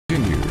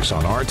6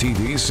 on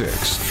RTV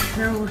 6.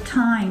 There were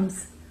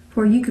times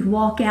where you could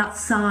walk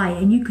outside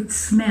and you could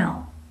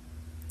smell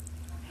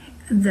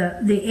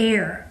the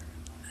air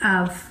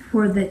of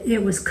where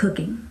it was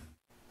cooking.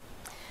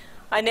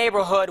 A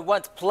neighborhood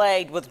once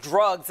plagued with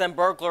drugs and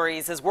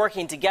burglaries is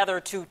working together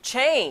to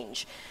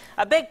change.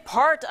 A big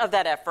part of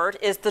that effort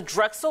is the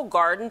Drexel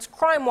Gardens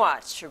Crime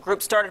Watch, a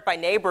group started by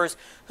neighbors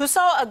who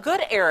saw a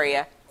good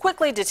area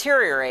quickly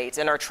deteriorate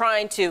and are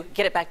trying to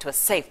get it back to a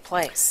safe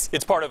place.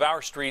 It's part of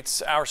Our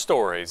Streets, Our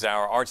Stories,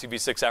 our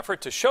RTV6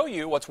 effort to show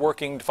you what's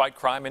working to fight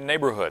crime in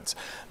neighborhoods.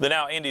 The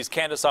Now Indy's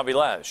Candace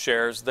Avilés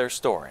shares their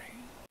story.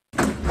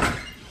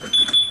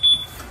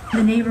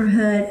 The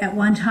neighborhood at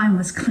one time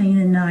was clean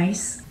and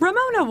nice.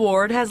 Ramona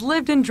Ward has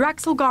lived in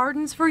Drexel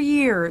Gardens for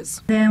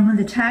years. Then when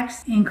the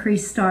tax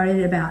increase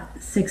started about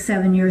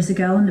 6-7 years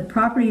ago and the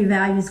property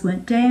values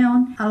went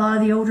down, a lot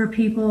of the older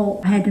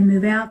people had to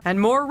move out. And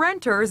more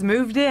renters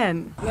moved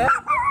in.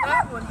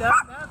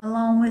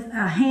 Along with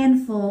a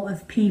handful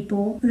of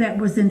people that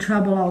was in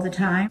trouble all the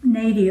time.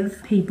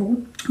 Native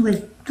people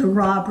with the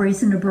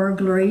robberies and the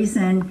burglaries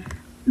and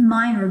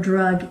minor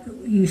drug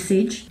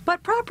usage.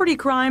 But property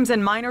crimes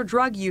and minor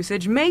drug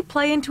usage may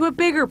play into a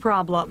bigger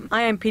problem.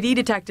 IMPD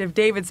Detective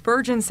David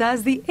Spurgeon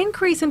says the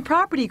increase in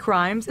property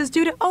crimes is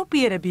due to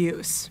opiate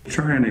abuse.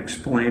 Try and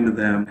explain to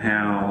them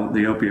how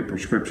the opiate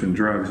prescription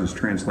drugs is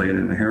translated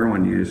into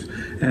heroin use,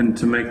 and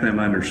to make them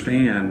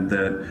understand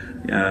that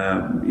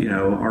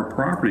our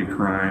property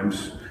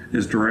crimes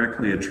is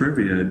directly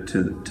attributed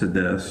to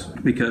this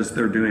because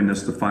they're doing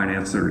this to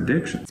finance their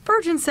addiction.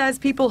 Spurgeon says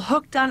people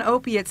hooked on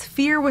opiates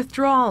fear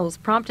withdrawals,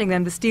 prompting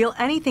them to steal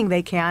anything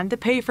they can to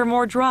pay for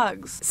more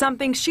drugs,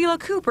 something Sheila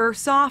Cooper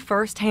saw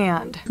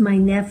firsthand. My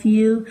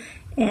nephew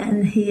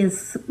and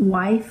his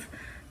wife,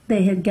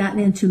 they had gotten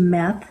into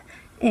meth,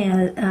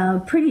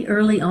 and pretty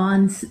early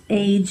on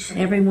age,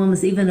 everyone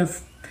was even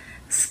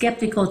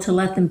skeptical to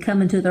let them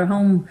come into their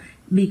home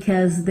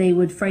because they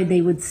were afraid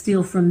they would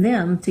steal from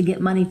them to get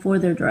money for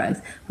their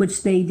drugs,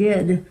 which they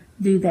did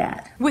do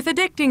that. With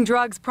addicting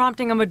drugs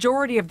prompting a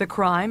majority of the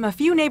crime, a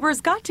few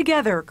neighbors got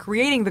together,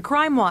 creating the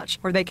Crime Watch,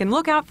 where they can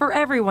look out for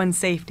everyone's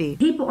safety.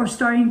 People are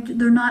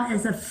they're not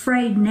as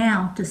afraid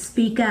now to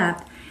speak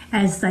up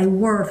as they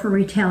were for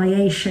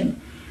retaliation.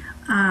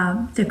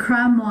 The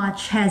Crime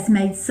Watch has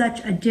made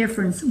such a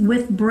difference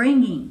with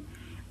bringing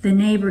the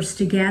neighbors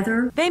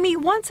together. They meet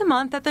once a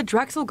month at the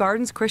Drexel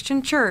Gardens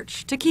Christian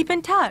Church to keep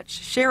in touch,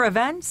 share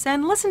events,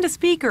 and listen to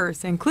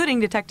speakers, including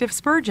Detective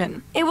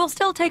Spurgeon. It will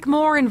still take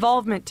more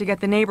involvement to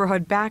get the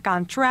neighborhood back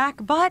on track,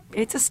 but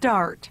it's a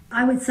start.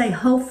 I would say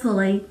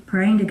hopefully,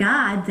 praying to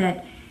God,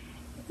 that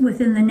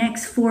within the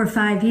next 4 or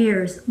 5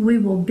 years, we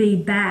will be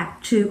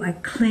back to a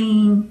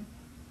clean,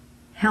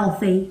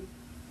 healthy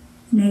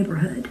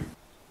neighborhood.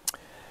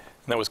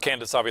 That was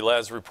Candace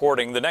Avilés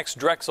reporting. The next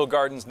Drexel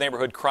Gardens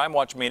Neighborhood Crime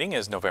Watch meeting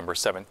is November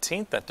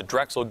 17th at the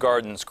Drexel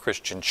Gardens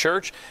Christian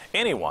Church.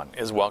 Anyone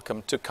is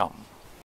welcome to come.